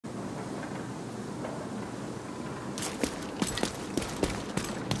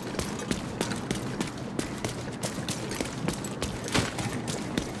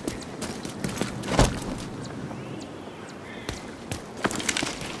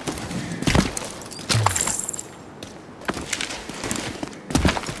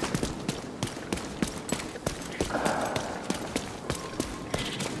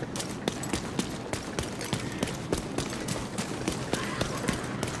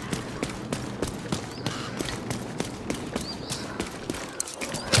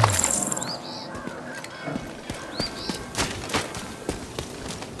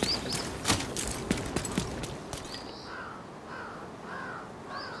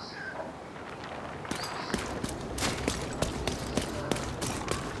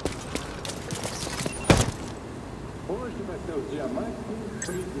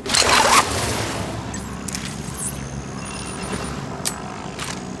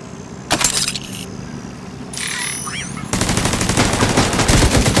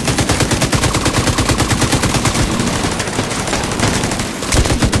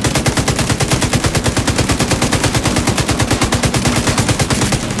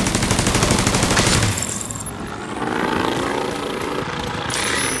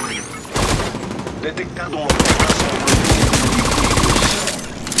Detectado uma movimentação.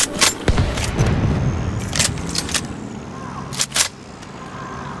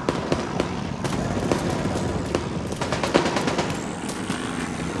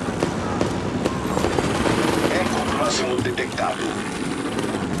 Detectado.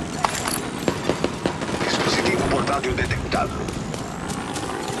 Dispositivo portátil detectado.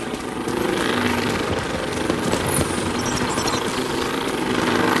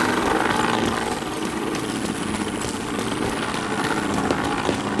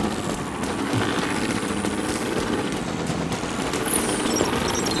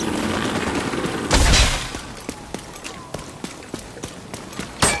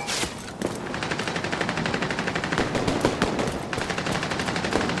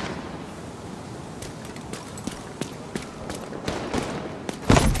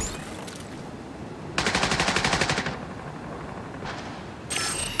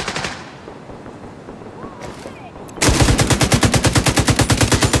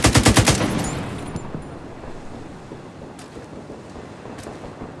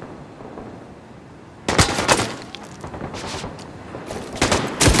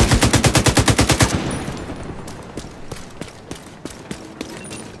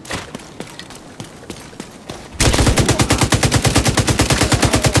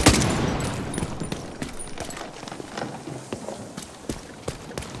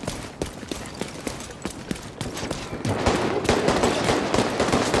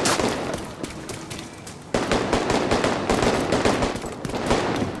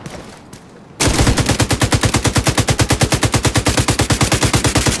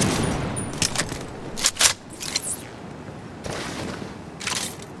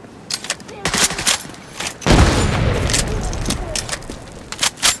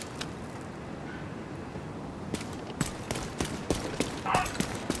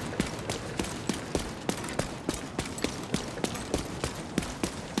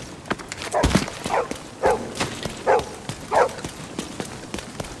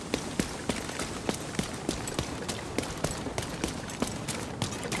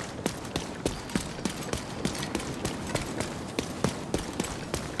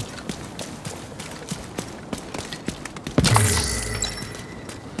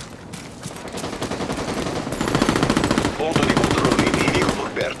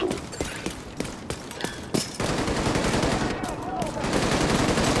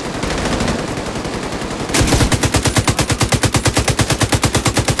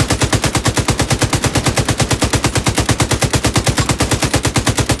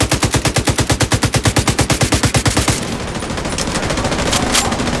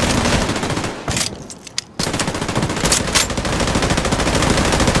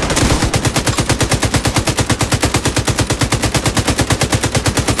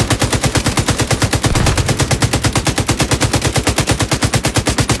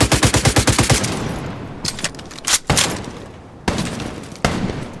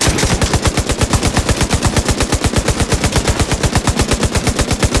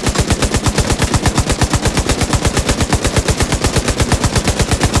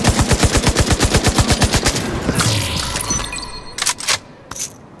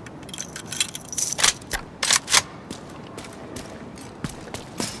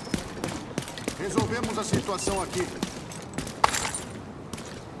 Resolvemos a situação aqui.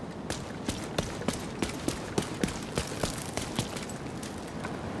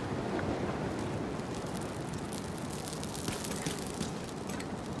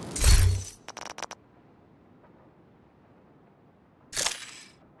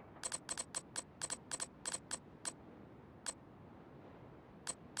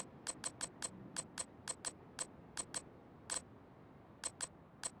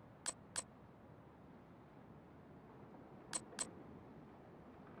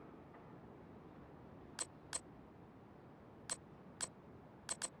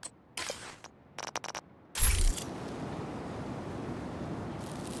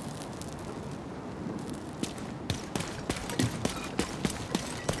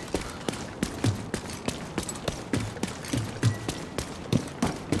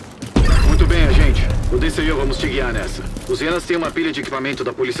 O DCI, vamos te guiar nessa. Os hienas têm uma pilha de equipamento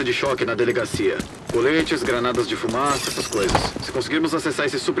da polícia de choque na delegacia. Coletes, granadas de fumaça, essas coisas. Se conseguirmos acessar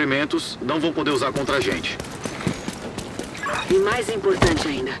esses suprimentos, não vão poder usar contra a gente. E mais importante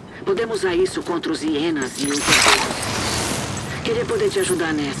ainda, podemos usar isso contra os hienas e os guerreiros. Queria poder te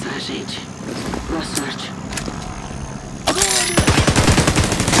ajudar nessa, agente. Boa sorte.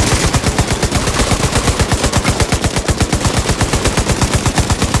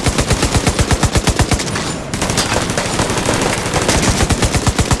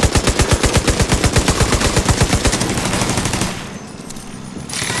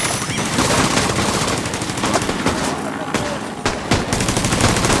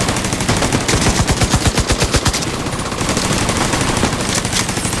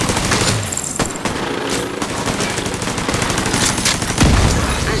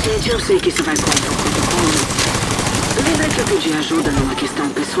 Eu sei que isso vai contra o protocolo. Lembra que eu pedi ajuda numa questão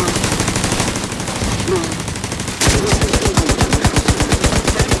pessoal? Bom, você tem um computador funcionando.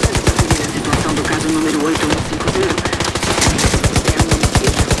 Será que pode conferir a situação do caso número 8150? É um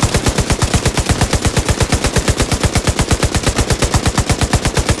homicídio.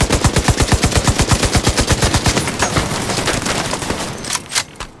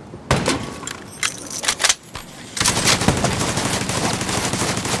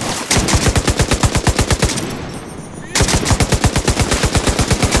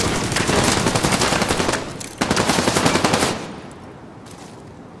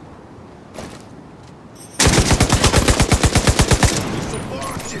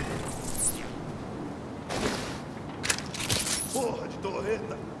 Porra de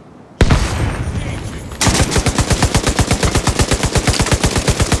torreta!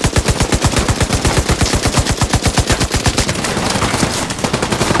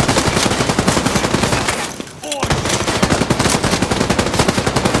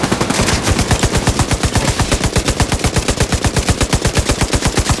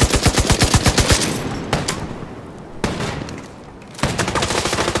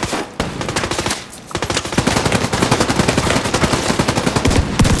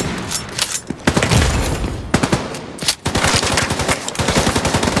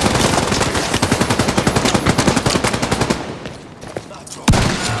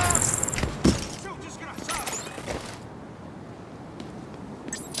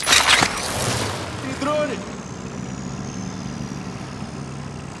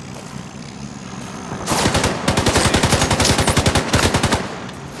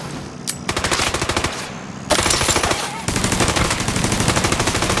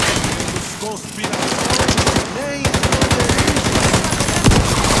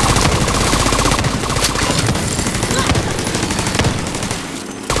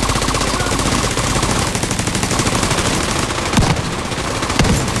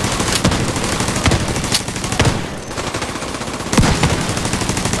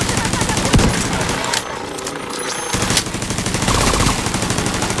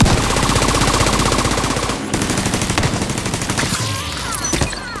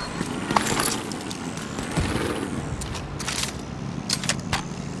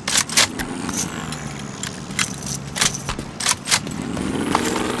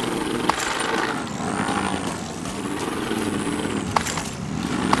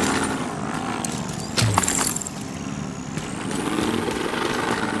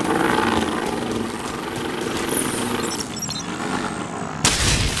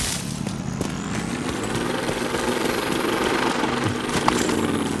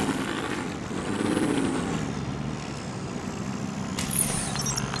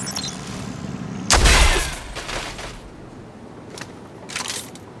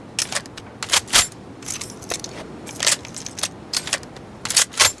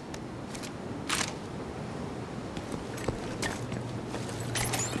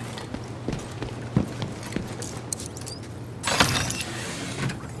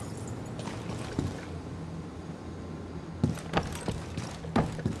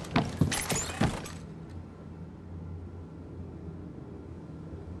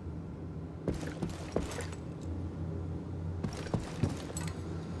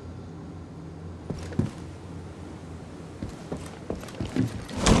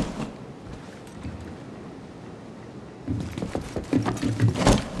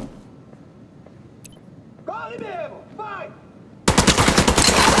 Corre mesmo! Vai!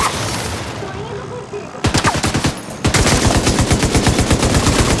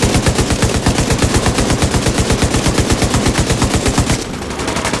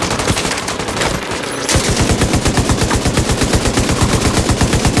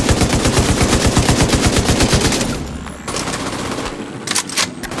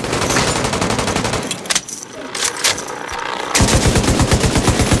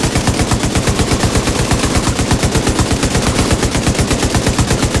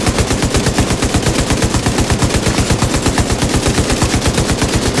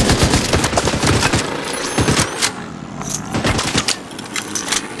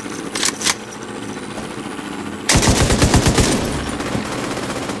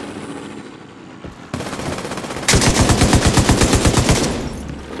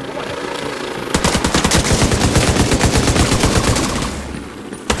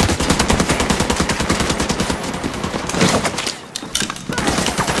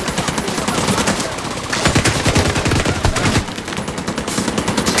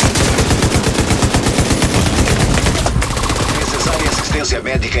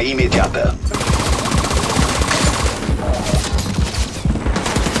 Médica imediata.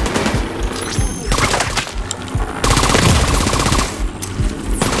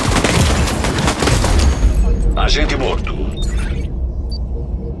 Agente morto.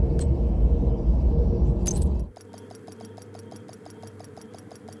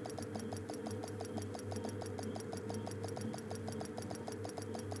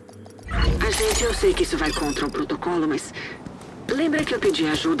 Agente, eu sei que isso vai contra o protocolo, mas... lembra que eu pedi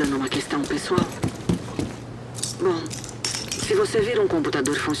ajuda numa questão pessoal? Bom, se você vir um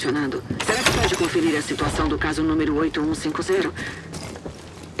computador funcionando, será que pode conferir a situação do caso número 8150?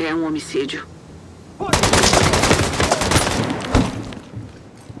 É um homicídio.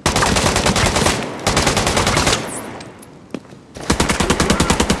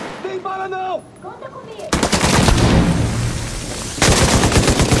 Tem bala não! Conta comigo!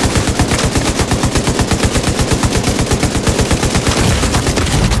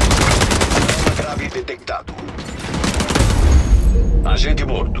 Grave detectado. Agente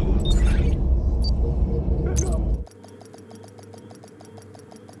morto.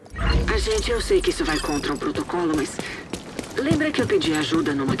 Agente, eu sei que isso vai contra o protocolo, mas... lembra que eu pedi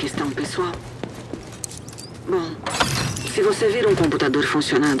ajuda numa questão pessoal? Bom, se você vir um computador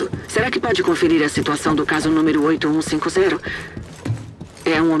funcionando, será que pode conferir a situação do caso número 8150?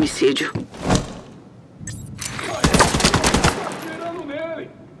 É um homicídio. Atirando nele!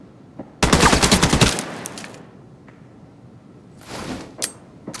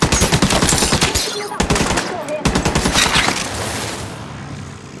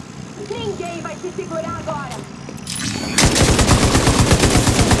 Ninguém vai se segurar agora!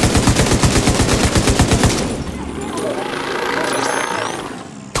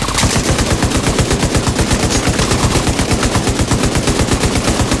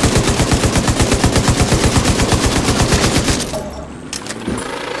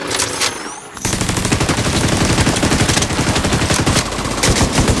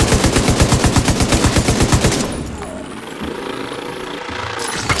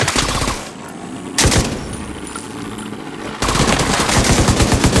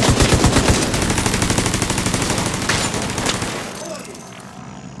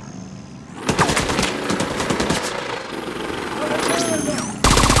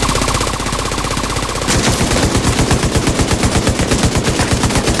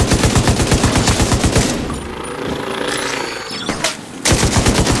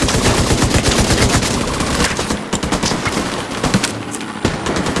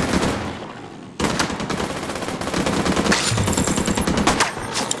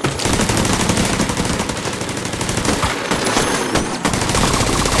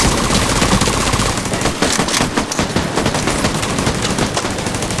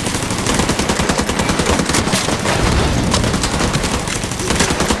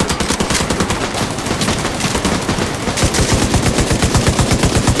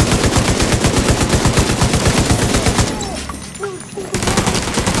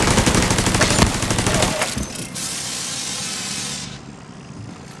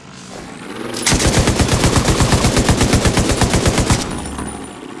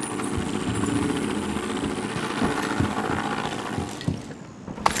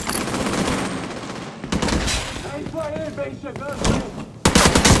 Vem chegando!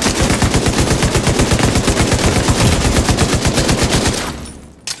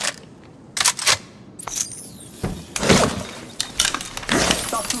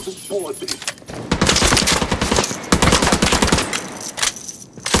 Tá tudo podre!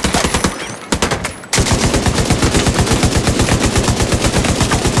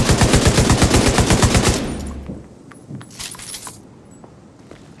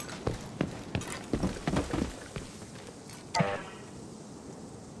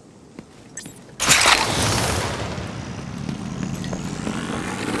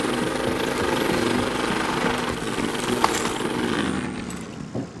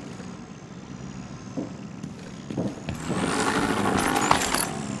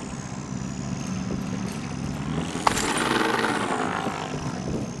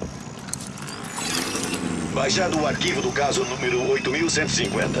 Baixado o arquivo do caso número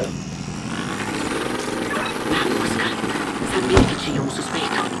 8150. Vamos, cara. Sabia que tinha um suspeito.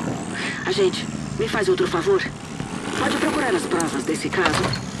 Agente, me faz outro favor. Pode procurar as provas desse caso.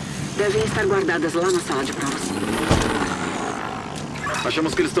 Devem estar guardadas lá na sala de provas.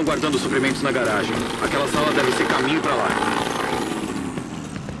 Achamos que eles estão guardando suprimentos na garagem. Aquela sala deve ser caminho pra lá.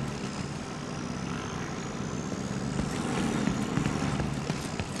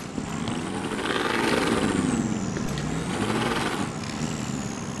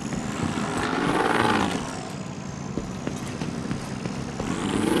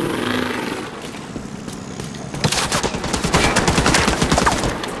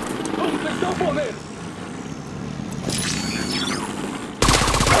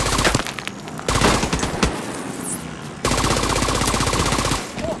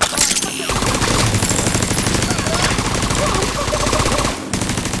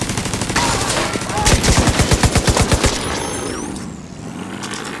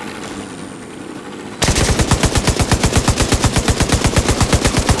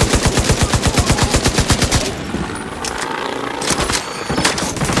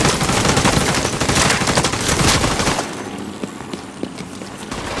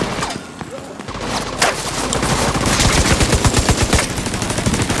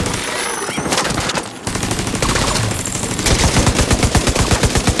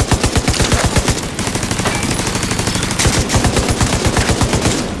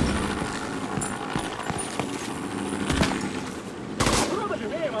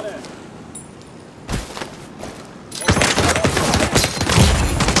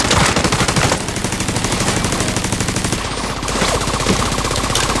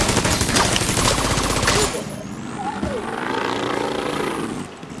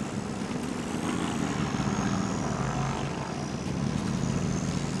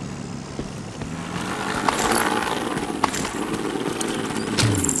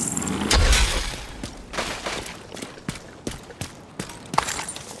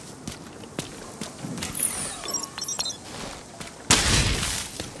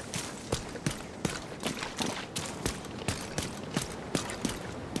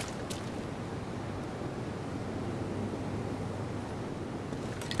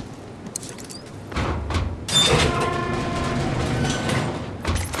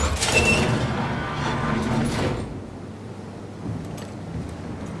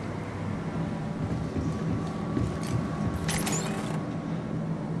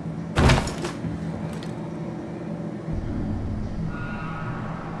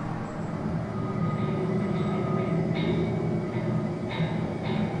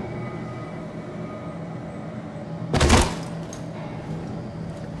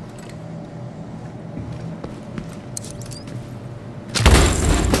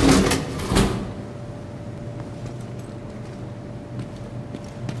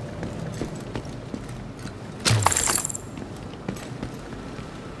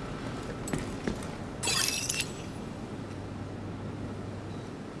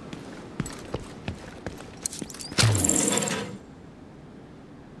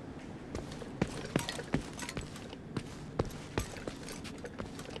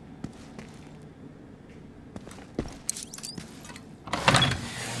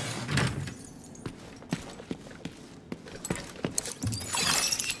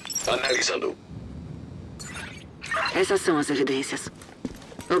 Analisando. Essas são as evidências.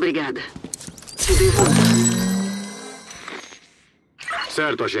 Obrigada. Te devolvo.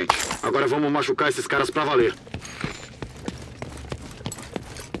 Certo, agente. Agora vamos machucar esses caras pra valer.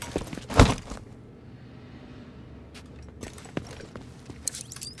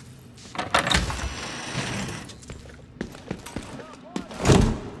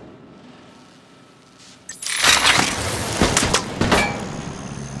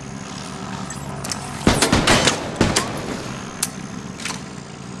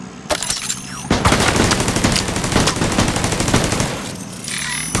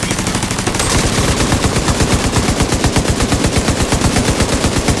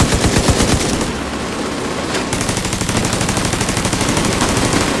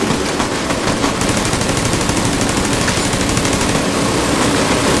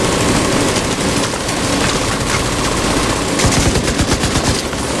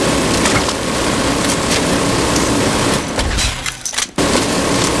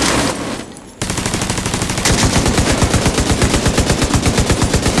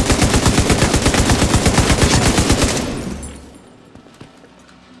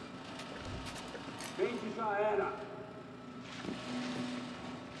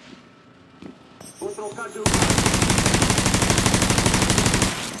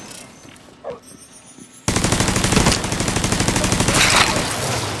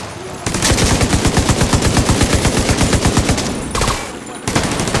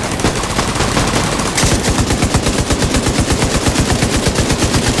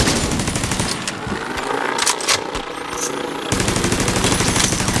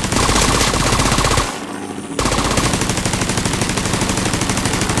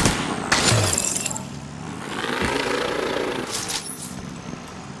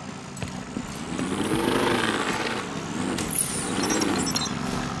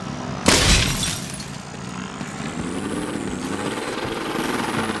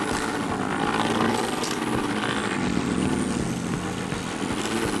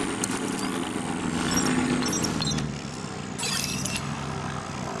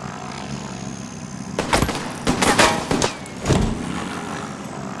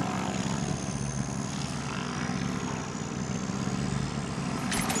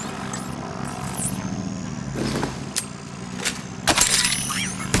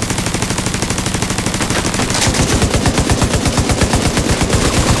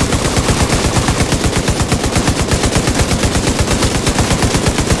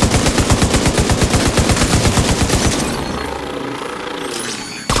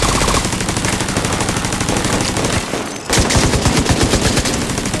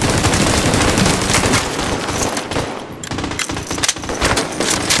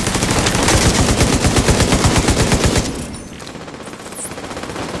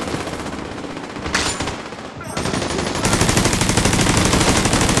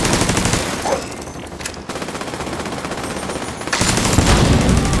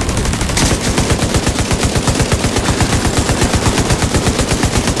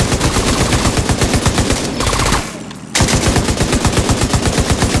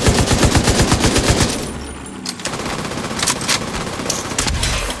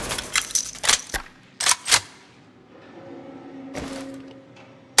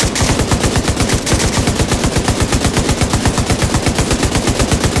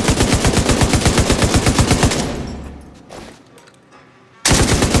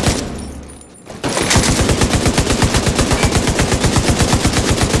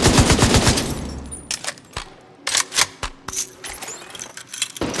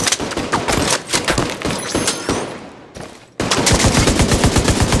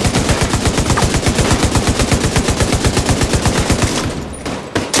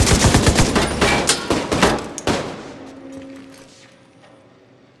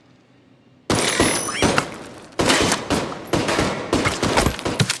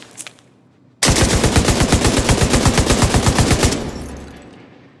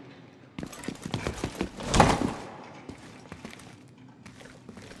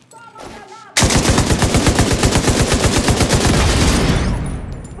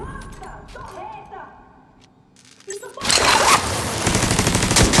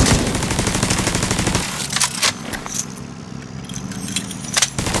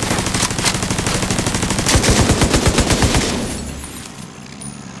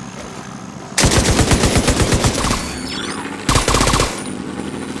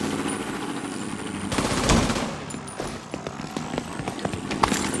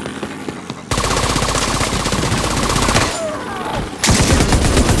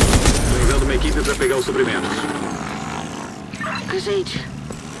 Pegar os suprimentos. Gente,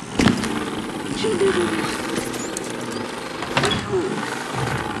 te devolver.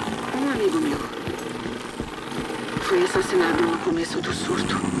 Um amigo meu foi assassinado no começo do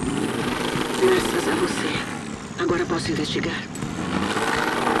surto. Graças a você. Agora posso investigar.